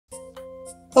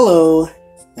Hello,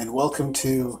 and welcome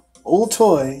to Old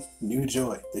Toy, New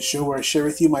Joy, the show where I share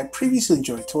with you my previously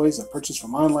enjoyed toys I purchased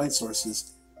from online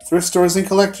sources, thrift stores, and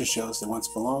collector shows that once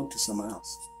belonged to someone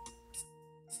else.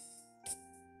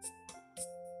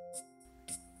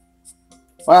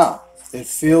 Wow, it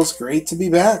feels great to be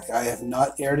back. I have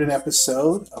not aired an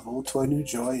episode of Old Toy, New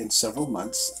Joy in several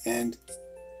months, and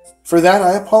for that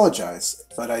I apologize,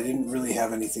 but I didn't really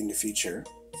have anything to feature.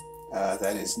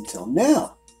 That is until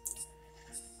now.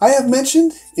 I have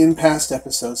mentioned in past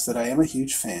episodes that I am a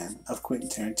huge fan of Quentin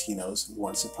Tarantino's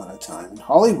Once Upon a Time in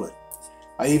Hollywood.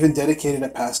 I even dedicated a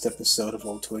past episode of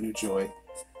Old Toy New Joy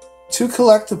to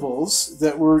collectibles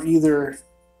that were either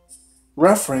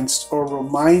referenced or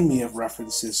remind me of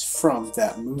references from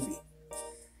that movie.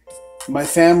 My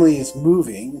family is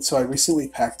moving, and so I recently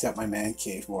packed up my man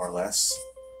cave more or less,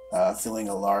 filling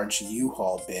a large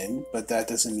U-Haul bin, but that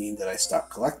doesn't mean that I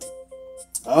stopped collecting.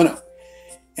 Oh no.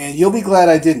 And you'll be glad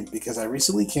I didn't, because I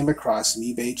recently came across some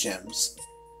eBay gems,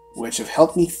 which have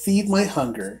helped me feed my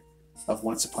hunger of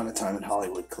Once Upon a Time in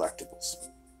Hollywood collectibles.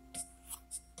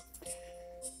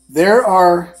 There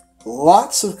are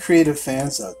lots of creative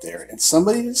fans out there, and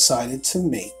somebody decided to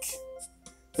make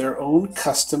their own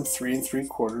custom 3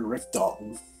 3/4 Rick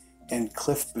Dalton and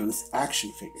Cliff Booth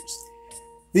action figures.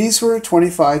 These were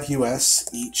 25 US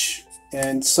each,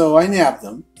 and so I nabbed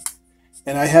them.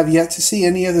 And I have yet to see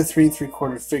any other 3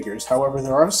 3/4 figures. However,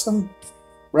 there are some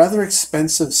rather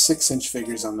expensive 6-inch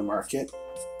figures on the market,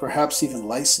 perhaps even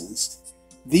licensed.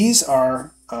 These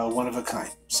are one of a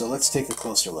kind, so let's take a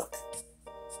closer look.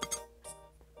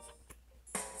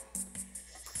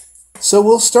 So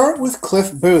we'll start with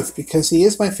Cliff Booth because he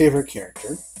is my favorite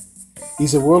character.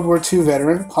 He's a World War II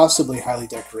veteran, possibly highly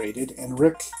decorated, and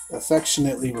Rick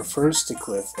affectionately refers to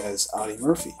Cliff as Audie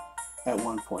Murphy at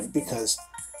one point because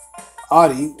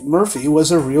Audie Murphy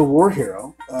was a real war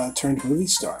hero turned movie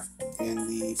star in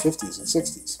the 50s and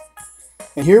 60s.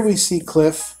 And here we see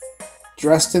Cliff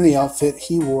dressed in the outfit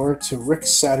he wore to Rick's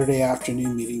Saturday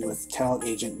afternoon meeting with talent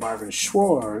agent Marvin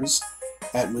Schwartz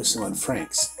at Musso and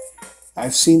Frank's.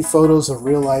 I've seen photos of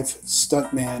real-life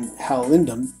stuntman Hal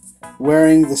Lindem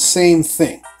wearing the same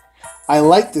thing. I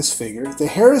like this figure. The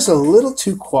hair is a little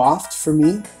too coiffed for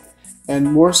me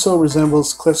and more so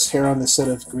resembles Cliff's hair on the set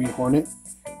of Green Hornet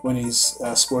when he's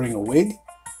sporting a wig.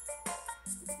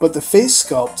 But the face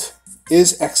sculpt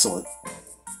is excellent.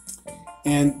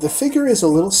 And the figure is a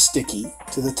little sticky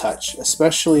to the touch,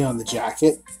 especially on the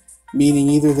jacket, meaning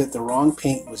either that the wrong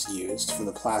paint was used for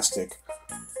the plastic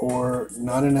or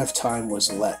not enough time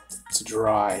was let to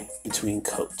dry between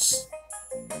coats.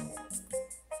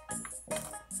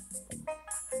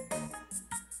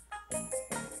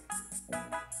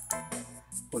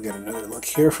 We'll get another look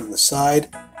here from the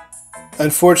side.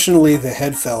 Unfortunately, the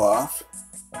head fell off.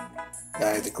 I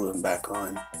had to glue him back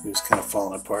on. He was kind of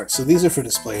falling apart. So these are for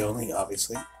display only,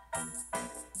 obviously.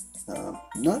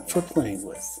 Not for playing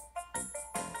with.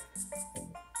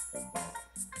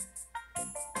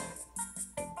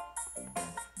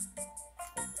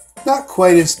 Not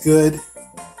quite as good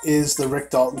is the Rick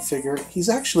Dalton figure. He's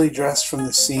actually dressed from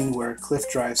the scene where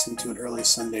Cliff drives him to an early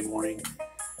Sunday morning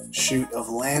shoot of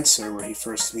Lancer, where he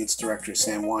first meets director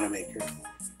Sam Wanamaker.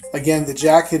 Again, the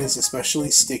jacket is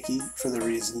especially sticky for the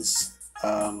reasons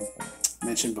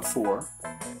mentioned before.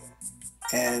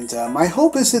 And my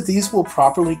hope is that these will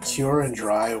properly cure and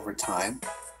dry over time,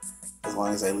 as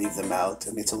long as I leave them out.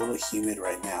 I mean, it's a little humid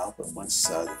right now, but once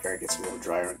the air gets a little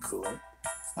drier and cooler,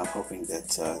 I'm hoping that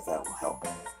that will help.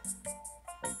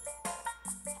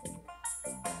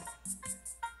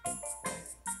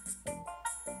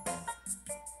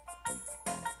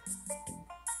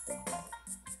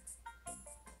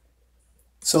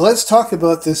 So let's talk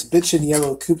about this bitchin'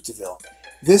 yellow coupe de ville.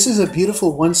 This is a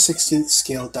beautiful 1/16th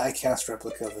scale die-cast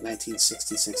replica of the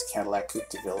 1966 Cadillac coupe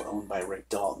de ville owned by Rick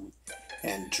Dalton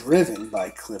and driven by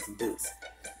Cliff Booth.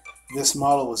 This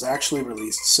model was actually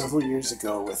released several years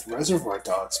ago with Reservoir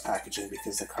Dogs packaging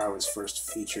because the car was first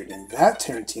featured in that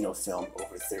Tarantino film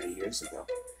over 30 years ago.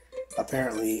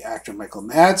 Apparently, actor Michael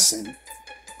Madsen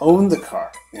owned the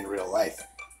car in real life,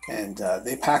 and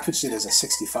they packaged it as a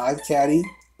 65 Caddy,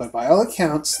 but by all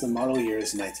accounts, the model year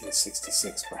is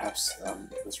 1966. Perhaps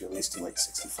it was released in late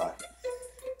 65.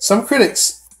 Some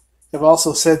critics have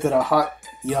also said that a hot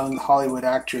young Hollywood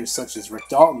actor such as Rick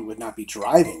Dalton would not be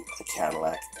driving a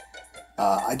Cadillac.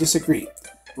 I disagree.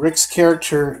 Rick's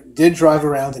character did drive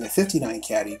around in a 59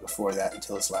 Caddy before that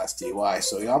until his last DUI,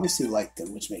 so he obviously liked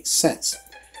them, which makes sense.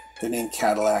 The name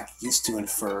Cadillac used to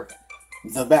infer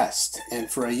the best,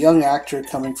 and for a young actor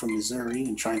coming from Missouri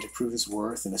and trying to prove his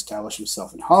worth and establish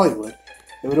himself in Hollywood,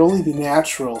 It would only be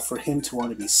natural for him to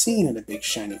want to be seen in a big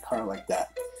shiny car like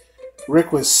that.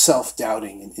 Rick was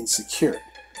self-doubting and insecure,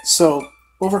 so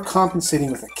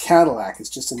overcompensating with a Cadillac is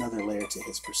just another layer to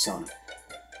his persona.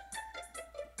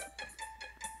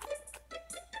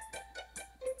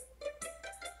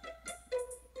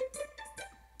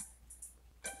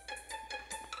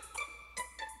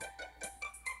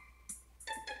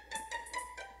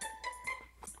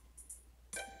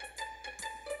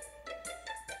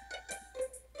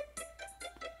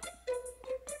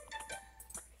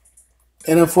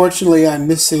 And unfortunately, I'm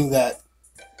missing that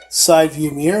side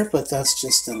view mirror, but that's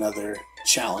just another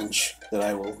challenge that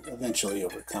I will eventually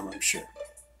overcome, I'm sure.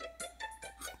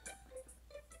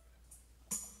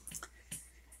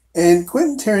 And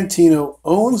Quentin Tarantino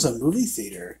owns a movie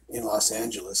theater in Los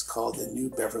Angeles called the New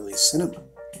Beverly Cinema.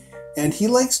 And he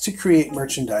likes to create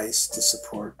merchandise to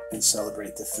support and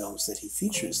celebrate the films that he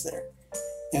features there.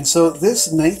 And so this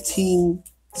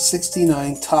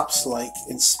 1969 Tops-like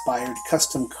inspired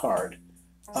custom card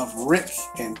of Rick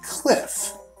and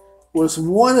Cliff was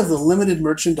one of the limited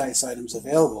merchandise items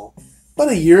available about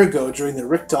a year ago during the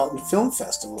Rick Dalton Film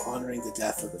Festival honoring the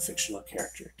death of the fictional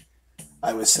character.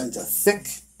 I was sent a thick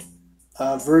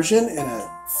version and a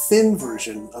thin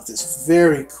version of this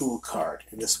very cool card,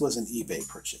 and this was an eBay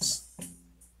purchase.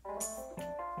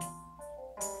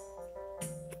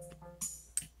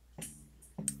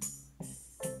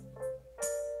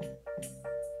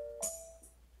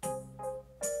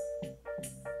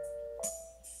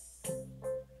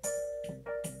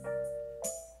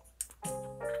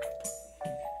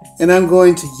 And I'm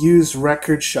going to use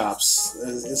record shops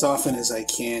as often as I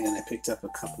can, and I picked up a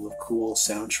couple of cool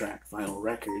soundtrack vinyl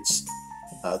records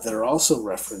that are also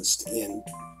referenced in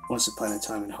Once Upon a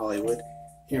Time in Hollywood.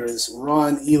 Here is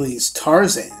Ron Ely's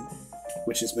Tarzan,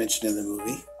 which is mentioned in the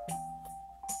movie.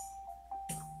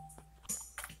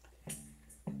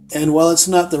 And while it's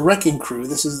not the Wrecking Crew,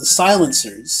 this is the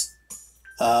Silencers,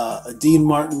 a Dean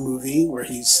Martin movie where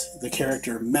he's the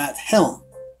character Matt Helm,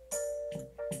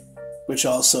 which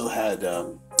also had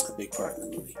a big part in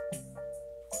the movie.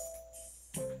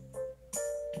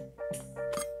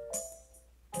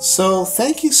 So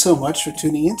thank you so much for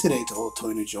tuning in today to Old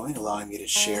Toy New Joy and allowing me to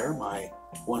share my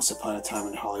Once Upon a Time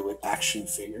in Hollywood action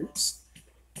figures.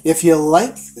 If you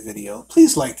like the video,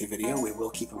 please like the video. We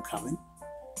will keep them coming.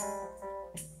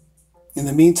 In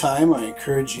the meantime, I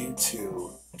encourage you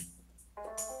to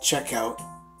check out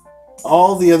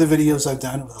all the other videos I've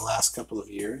done over the last couple of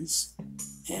years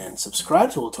and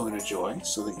subscribe to Old Toy New Joy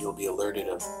so that you'll be alerted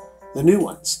of the new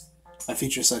ones. I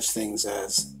feature such things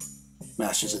as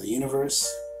Masters of the Universe,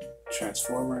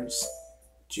 Transformers,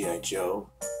 G.I. Joe,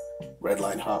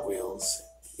 Redline Hot Wheels,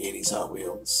 80s Hot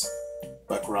Wheels,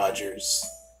 Buck Rogers,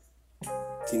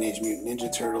 Teenage Mutant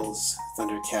Ninja Turtles,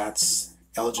 Thundercats,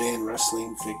 LJN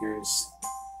wrestling figures,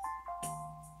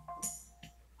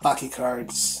 hockey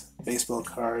cards, baseball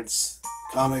cards,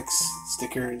 comics,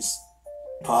 stickers,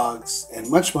 pogs, and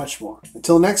much, much more.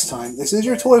 Until next time, this is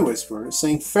your Toy Whisperer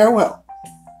saying farewell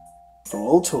from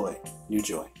Old Toy New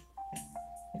Joy.